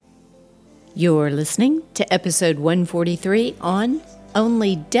You're listening to episode 143 on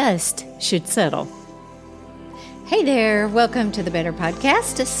Only Dust Should Settle. Hey there, welcome to the Better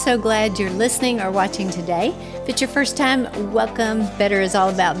Podcast. So glad you're listening or watching today. If it's your first time, welcome. Better is all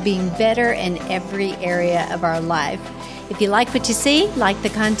about being better in every area of our life. If you like what you see, like the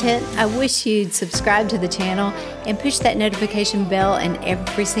content, I wish you'd subscribe to the channel and push that notification bell, and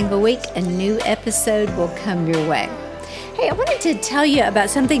every single week a new episode will come your way. Hey, I wanted to tell you about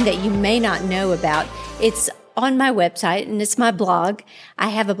something that you may not know about. It's on my website and it's my blog. I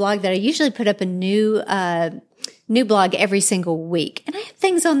have a blog that I usually put up a new blog every single week. And I have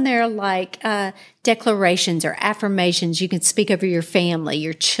things on there like declarations or affirmations you can speak over your family,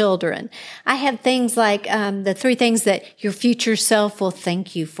 your children. I have things like the 3 things that your future self will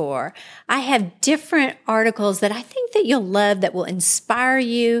thank you for. I have different articles that I think that you'll love, that will inspire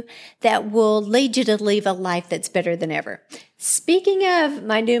you, that will lead you to live a life that's better than ever. Speaking of,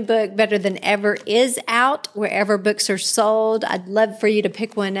 my new book, Better Than Ever, is out wherever books are sold. I'd love for you to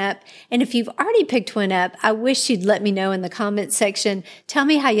pick one up. And if you've already picked one up, I wish you'd let me know in the comments section. Tell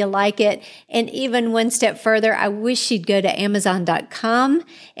me how you like it. And even one step further, I wish you'd go to Amazon.com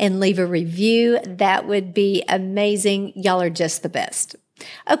and leave a review. That would be amazing. Y'all are just the best.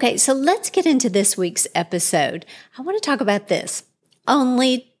 Okay, so let's get into this week's episode. I want to talk about this.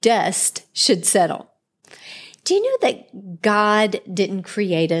 Only dust should settle. Do you know that God didn't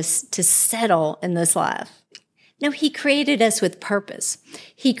create us to settle in this life? No, He created us with purpose.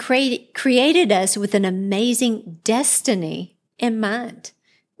 He created us with an amazing destiny in mind.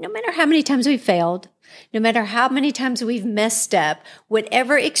 No matter how many times we failed, no matter how many times we've messed up,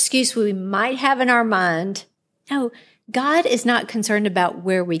 whatever excuse we might have in our mind, no, God is not concerned about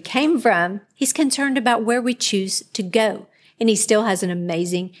where we came from. He's concerned about where we choose to go. And He still has an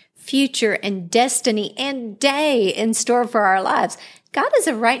amazing future and destiny and day in store for our lives. God is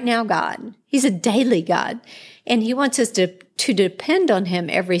a right now God. He's a daily God. And He wants us to depend on Him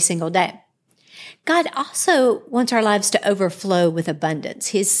every single day. God also wants our lives to overflow with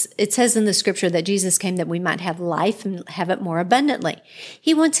abundance. It says in the scripture that Jesus came that we might have life and have it more abundantly.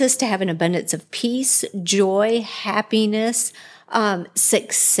 He wants us to have an abundance of peace, joy, happiness,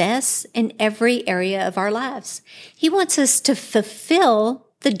 success in every area of our lives. He wants us to fulfill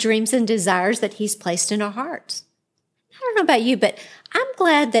the dreams and desires that He's placed in our hearts. I don't know about you, but I'm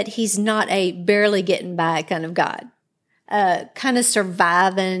glad that He's not a barely getting by kind of God, kind of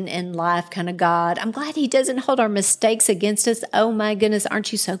surviving in life kind of God. I'm glad He doesn't hold our mistakes against us. Oh my goodness,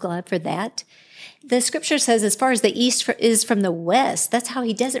 aren't you so glad for that? The scripture says as far as the east is from the west, that's how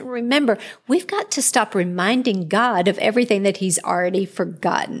He doesn't remember. We've got to stop reminding God of everything that He's already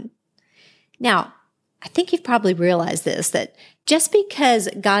forgotten. Now, I think you've probably realized this, that just because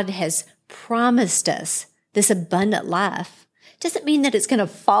God has promised us this abundant life doesn't mean that it's going to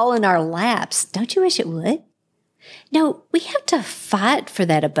fall in our laps. Don't you wish it would? No, we have to fight for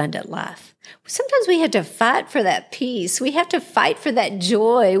that abundant life. Sometimes we have to fight for that peace. We have to fight for that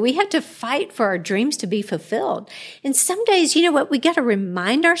joy. We have to fight for our dreams to be fulfilled. And some days, you know what? We got to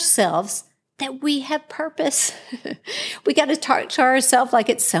remind ourselves that we have purpose. We got to talk to ourselves like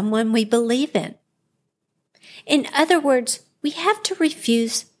it's someone we believe in. In other words, we have to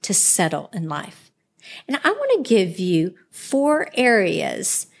refuse to settle in life. And I want to give you 4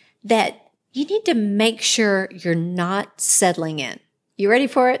 areas that you need to make sure you're not settling in. You ready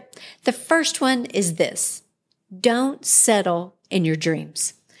for it? The first one is this: don't settle in your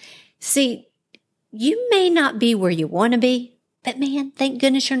dreams. See, you may not be where you want to be, but man, thank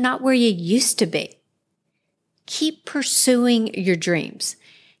goodness you're not where you used to be. Keep pursuing your dreams.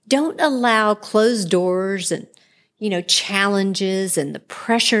 Don't allow closed doors and, challenges and the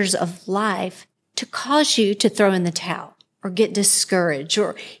pressures of life to cause you to throw in the towel or get discouraged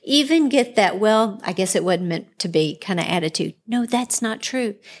or even get that, well, I guess it wasn't meant to be kind of attitude. No, that's not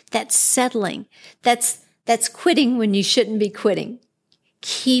true. That's settling. That's quitting when you shouldn't be quitting.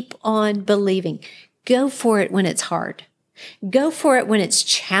 Keep on believing. Go for it when it's hard. Go for it when it's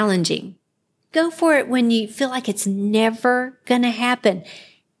challenging. Go for it when you feel like it's never going to happen.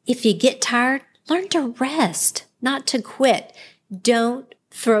 If you get tired, learn to rest, not to quit. Don't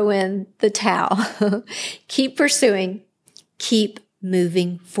throw in the towel. Keep pursuing. Keep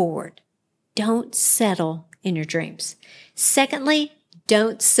moving forward. Don't settle in your dreams. Secondly,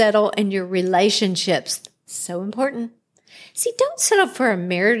 don't settle in your relationships. So important. See, don't settle for a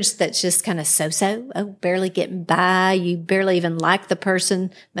marriage that's just kind of so-so. Oh, barely getting by. You barely even like the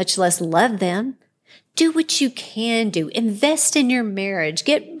person, much less love them. Do what you can do. Invest in your marriage.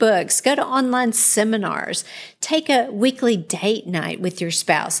 Get books. Go to online seminars. Take a weekly date night with your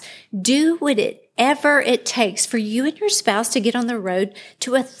spouse. Do whatever whatever it takes for you and your spouse to get on the road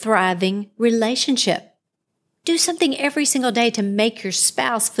to a thriving relationship. Do something every single day to make your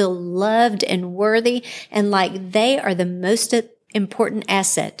spouse feel loved and worthy and like they are the most important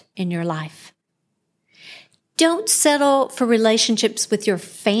asset in your life. Don't settle for relationships with your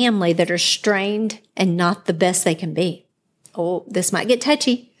family that are strained and not the best they can be. Oh, this might get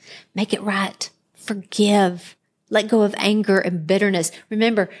touchy. Make it right. Forgive. Let go of anger and bitterness.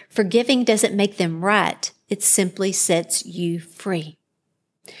 Remember, forgiving doesn't make them right. It simply sets you free.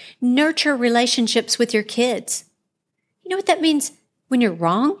 Nurture relationships with your kids. You know what that means? When you're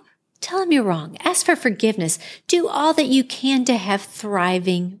wrong, tell them you're wrong. Ask for forgiveness. Do all that you can to have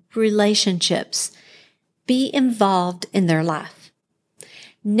thriving relationships. Be involved in their life.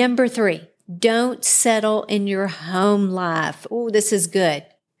 Number 3, don't settle in your home life. Oh, this is good.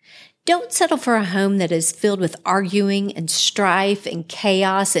 Don't settle for a home that is filled with arguing and strife and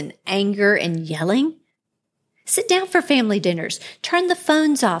chaos and anger and yelling. Sit down for family dinners. Turn the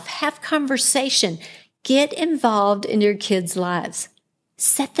phones off. Have conversation. Get involved in your kids' lives.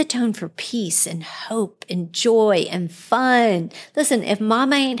 Set the tone for peace and hope and joy and fun. Listen, if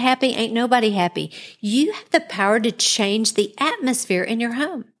mama ain't happy, ain't nobody happy. You have the power to change the atmosphere in your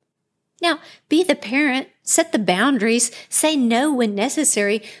home. Now, be the parent, set the boundaries, say no when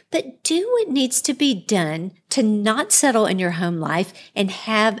necessary, but do what needs to be done to not settle in your home life and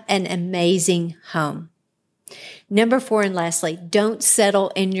have an amazing home. Number 4, and lastly, don't settle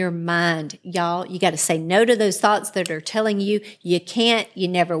in your mind. Y'all, you got to say no to those thoughts that are telling you you can't, you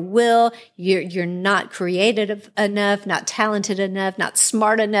never will, you're not creative enough, not talented enough, not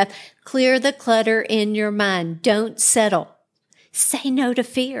smart enough. Clear the clutter in your mind. Don't settle. Say no to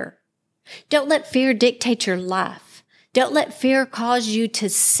fear. Don't let fear dictate your life. Don't let fear cause you to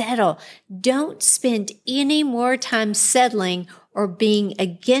settle. Don't spend any more time settling or being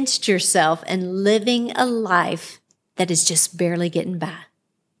against yourself and living a life that is just barely getting by.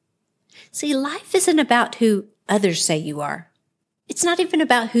 See, life isn't about who others say you are. It's not even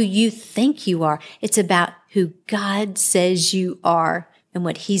about who you think you are. It's about who God says you are and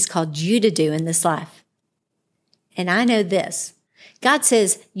what He's called you to do in this life. And I know this. God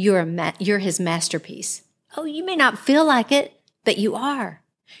says you're His masterpiece. Oh, you may not feel like it, but you are.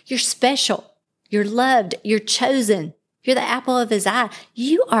 You're special. You're loved. You're chosen. You're the apple of His eye.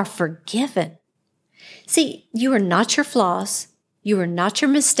 You are forgiven. See, you are not your flaws. You are not your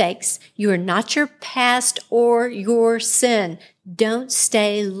mistakes. You are not your past or your sin. Don't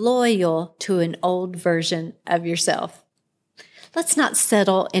stay loyal to an old version of yourself. Let's not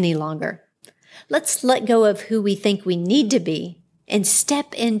settle any longer. Let's let go of who we think we need to be and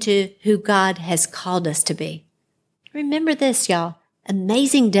step into who God has called us to be. Remember this, y'all.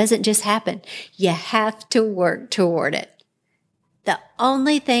 Amazing doesn't just happen. You have to work toward it. The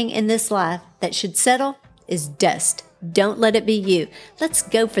only thing in this life that should settle is dust. Don't let it be you. Let's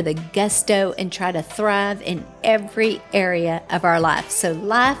go for the gusto and try to thrive in every area of our life so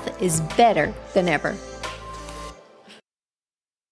life is better than ever.